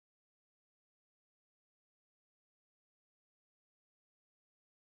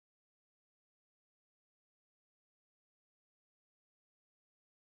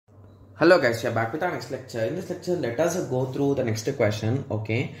Hello guys, we are back with our next lecture. In this lecture, let us go through the next question.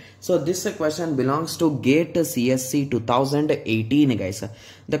 Okay, so this question belongs to GATE CSE 2018 guys.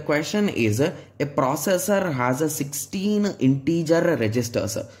 The question is a processor has a 16 integer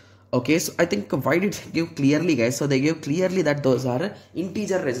registers. Okay, so I think why did they give clearly guys? So they give clearly that those are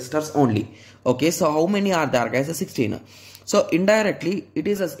integer registers only. Okay, so how many are there guys? 16. So indirectly it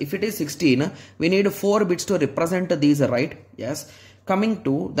is if it is 16, we need 4 bits to represent these, right? Yes. Coming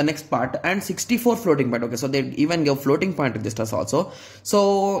to the next part, and 64 floating point. Okay, so they even give floating point registers also.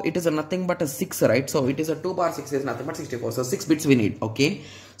 So it is nothing but a 6, right? So it is a 2 bar 6 is nothing but 64. So 6 bits we need. Okay,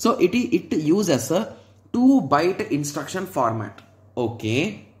 so it uses a 2-byte instruction format.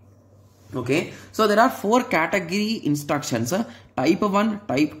 Okay. Okay, so there are 4 category instructions: type 1,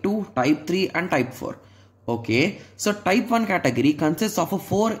 type 2, type 3 and type 4. Okay, so type 1 category consists of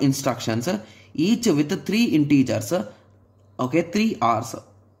 4 instructions, each with 3 integers. Okay, 3 R's.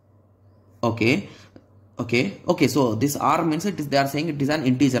 Okay, so this R means they are saying it is an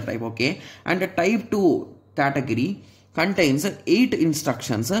integer type. Okay, and the type 2 category contains 8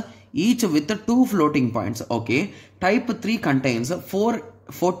 instructions, each with 2 floating points. Okay, type 3 contains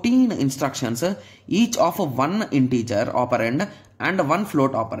 14 instructions, each of 1 integer operand and 1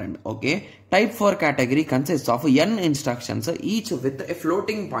 float operand. Okay, type 4 category consists of n instructions, each with a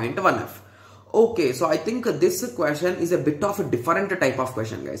floating point 1f. Okay, so I think this question is a bit of a different type of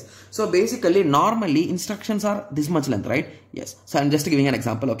question guys. So basically normally instructions are this much length, right? Yes, so I'm just giving an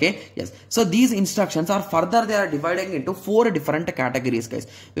example. Okay, yes, so these instructions are further they are dividing into 4 different categories guys.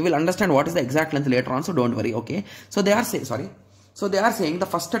 We will understand what is the exact length later on, so don't worry. Okay, so they are saying so they are saying the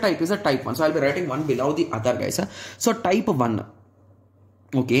first type is a type 1, so I'll be writing one below the other guys. So type 1.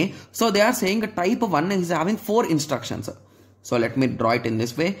 Okay, so they are saying type 1 is having 4 instructions. So let me draw it in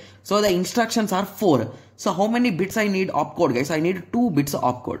this way. So the instructions are 4. So how many bits I need opcode guys? I need 2 bits of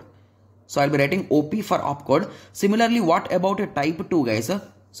opcode. So I'll be writing OP for opcode. Similarly, what about a type 2 guys?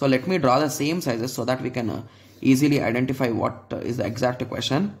 So let me draw the same sizes so that we can easily identify what is the exact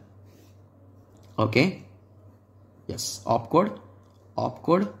question. Okay. Yes, opcode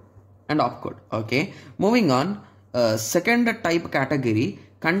and opcode. Okay. Moving on, second type category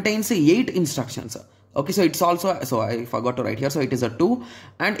contains 8 instructions. Okay, so it's also, so I forgot to write here, so it is a 2,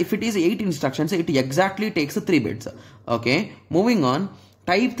 and if it is 8 instructions, it exactly takes 3 bits. Okay, moving on,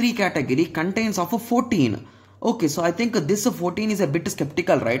 type 3 category contains of 14. Okay, so I think this 14 is a bit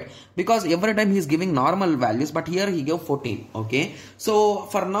skeptical, right? Because every time he is giving normal values, but here he gave 14. Okay, so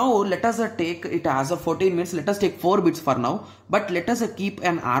for now, let us take it as a 14 means let us take 4 bits for now, but let us keep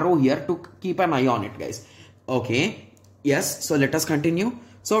an arrow here to keep an eye on it, guys. Okay, yes, so let us continue.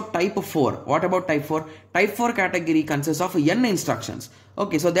 So type 4, what about type 4? Type 4 category consists of n instructions.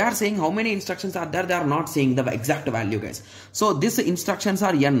 Okay, so they are saying how many instructions are there, they are not saying the exact value guys. So this instructions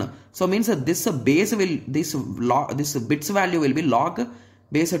are n, so means this base will, this bits value will be log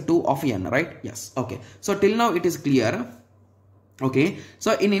base 2 of n, right? Yes, okay, so till now it is clear. Okay,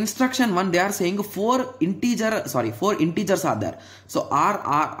 so in instruction 1 they are saying 4 integers are there. So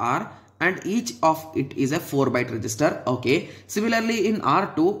R, and each of it is a 4-byte register. Okay, similarly in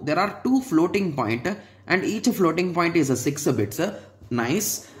R2 there are 2 floating point and each floating point is a 6 bits.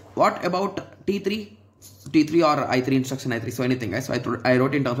 Nice. What about T3 or I3 instruction I3? So anything guys, so I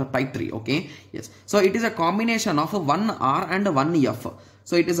wrote in terms of type 3. Okay, yes, so it is a combination of 1 R and 1 F,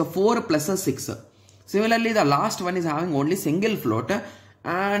 so it is a 4 plus a 6. Similarly the last one is having only single float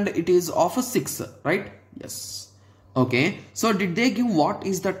and it is of a 6, right? Yes. Okay, so did they give what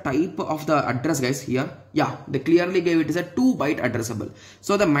is the type of the address guys here? Yeah, they clearly gave it is a 2-byte addressable.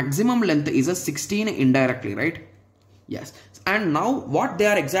 So the maximum length is a 16 indirectly, right? Yes, and now what they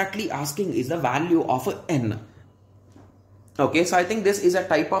are exactly asking is the value of n. Okay, so I think this is a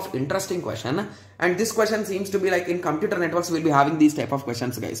type of interesting question, and this question seems to be like in computer networks we'll be having these type of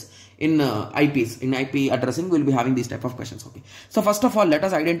questions guys. In IPs, in IP addressing we'll be having these type of questions. Okay, so first of all let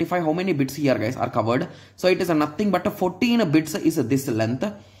us identify how many bits here guys are covered. So it is a nothing but a 14 bits is this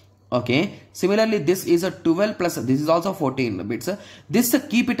length. Okay, similarly this is a 12 plus this is also 14 bits. This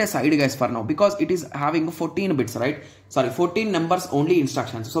keep it aside guys for now because it is having 14 bits, right? Sorry, 14 numbers only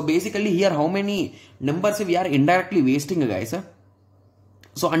instructions. So basically here how many numbers we are indirectly wasting guys?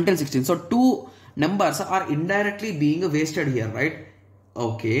 So until 16, so 2 numbers are indirectly being wasted here, right?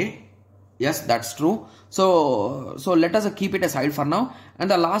 Okay, yes, that's true. So let us keep it aside for now,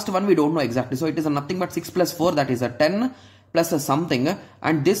 and the last one we don't know exactly. So it is a nothing but 6 plus 4, that is a 10 plus a something,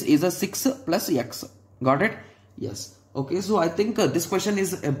 and this is a 6 plus x. Got it? Yes. Okay, so I think this question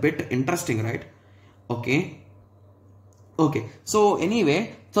is a bit interesting, right? Okay. Okay, so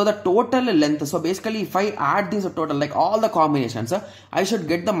anyway, so the total length, so basically if I add this total, like all the combinations, I should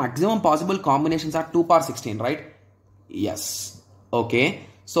get the maximum possible combinations are 2 power 16, right? Yes. Okay,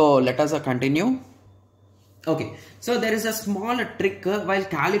 so let us continue. Okay, so there is a small trick while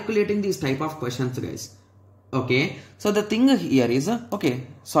calculating these type of questions, guys. Okay, so the thing here is, okay,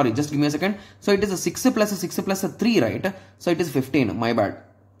 sorry, just give me a second. So it is a 6 plus 3, right? So it is 15, my bad.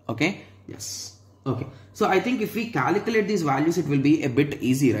 Okay, yes. Okay, so I think if we calculate these values, it will be a bit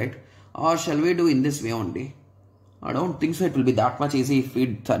easy, right? Or shall we do in this way only? I don't think so it will be that much easy if we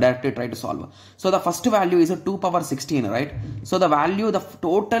directly try to solve. So the first value is a 2 power 16, right? So the value, the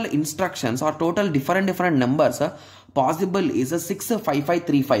total instructions or total different numbers possible is a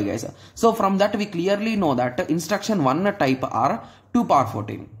 65535, guys. So from that we clearly know that instruction 1 type are 2 power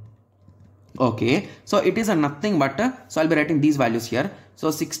 14. Okay, so it is a nothing but, so I'll be writing these values here.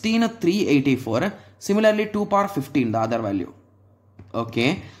 So 16384, similarly 2 power 15, the other value.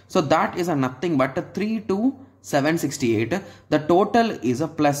 Okay, so that is a nothing but 32768. The total is a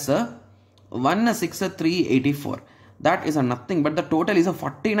plus 16384. That is a nothing but the total is a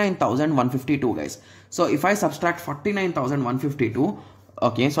 49,152, guys. So if I subtract 49,152,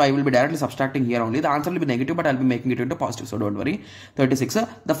 okay, so I will be directly subtracting here only. The answer will be negative, but I'll be making it into positive, so don't worry. 36.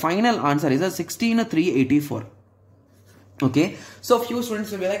 The final answer is a 16384. Okay, so few students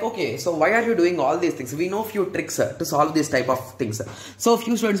will be like, okay, so why are you doing all these things? We know few tricks to solve this type of things. So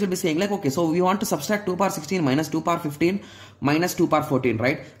few students will be saying like, okay, so we want to subtract 2 power 16 minus 2 power 15 minus 2 power 14,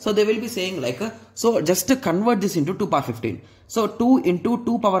 right? So they will be saying like, so just to convert this into 2 power 15. So 2 into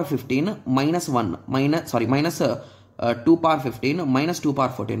 2 power 15 minus 1 minus 2 power 15 minus 2 power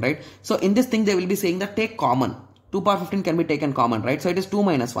 14, right? So in this thing they will be saying that take common. 2 power 15 can be taken common, right? So it is 2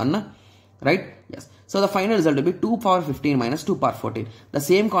 minus 1, right? Yes. So the final result will be 2 power 15 minus 2 power 14. The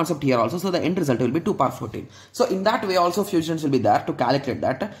same concept here also. So the end result will be 2 power 14. So in that way also few students will be there to calculate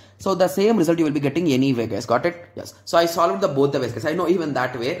that. So the same result you will be getting anyway, guys. Got it? Yes. So I solved the both the ways, guys. I know even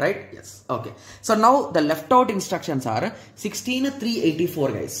that way, right? Yes. Okay. So now the left out instructions are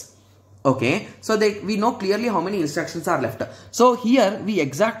 16384, guys. Okay, so we know clearly how many instructions are left. So here we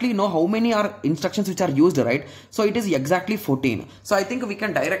exactly know how many are instructions which are used, right? So it is exactly 14. So I think we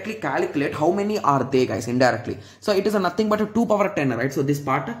can directly calculate how many are they, guys, indirectly. So it is a nothing but a 2 power 10, right? So this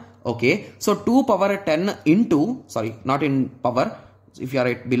part, okay. So 2 power 10 into, sorry, not in power, if you are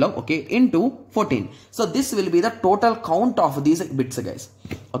right below, okay, into 14. So this will be the total count of these bits, guys.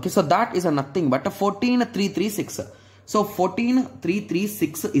 Okay, so that is a nothing but a 14336. So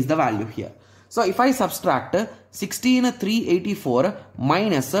 14336 is the value here. So if I subtract 16384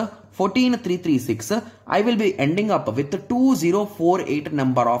 minus 14336, I will be ending up with 2048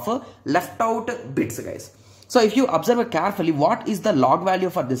 number of left out bits, guys. So if you observe carefully, what is the log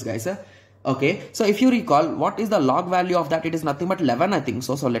value for this, guys? Okay, so if you recall, what is the log value of that? It is nothing but 11, I think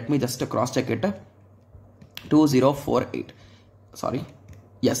so. So let me just cross check it. 2048. Sorry.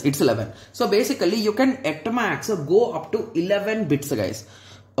 Yes, it's 11. So basically you can at max go up to 11 bits, guys.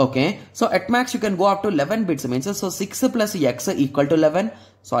 Okay, so at max you can go up to 11 bits, means so 6 plus x equal to 11.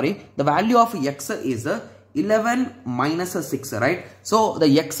 Sorry, the value of x is 11 minus 6, right? So the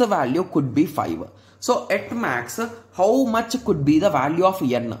x value could be 5. So at max, how much could be the value of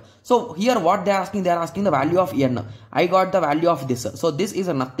n? So here what they are asking the value of n. I got the value of this. So this is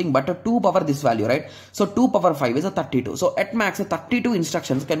nothing but a 2 power this value, right? So 2 power 5 is a 32. So at max 32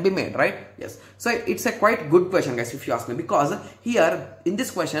 instructions can be made, right? Yes. So it's a quite good question, guys, if you ask me, because here in this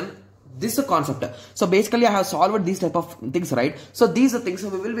question, this is a concept. So basically I have solved these type of things, right? So these are things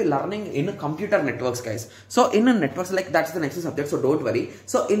we will be learning in computer networks, guys. So in a networks, like that's the next subject, so don't worry.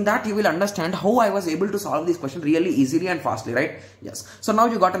 So in that you will understand how I was able to solve this question really easily and fastly, right? Yes. So now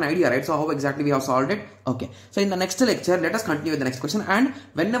you got an idea, right? So how exactly we have solved it? Okay. So in the next lecture, let us continue with the next question. And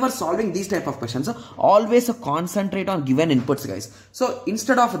whenever solving these type of questions, always concentrate on given inputs, guys. So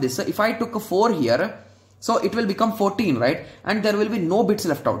instead of this, if I took a 4 here, so it will become 14, right? And there will be no bits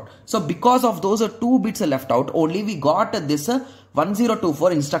left out. So because of those 2 bits left out, only we got this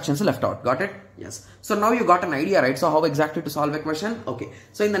 1024 instructions left out. Got it? Yes. So now you got an idea, right? So how exactly to solve a question? Okay.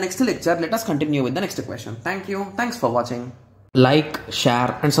 So in the next lecture, let us continue with the next question. Thank you. Thanks for watching. Like,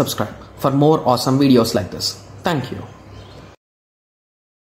 share and subscribe for more awesome videos like this. Thank you.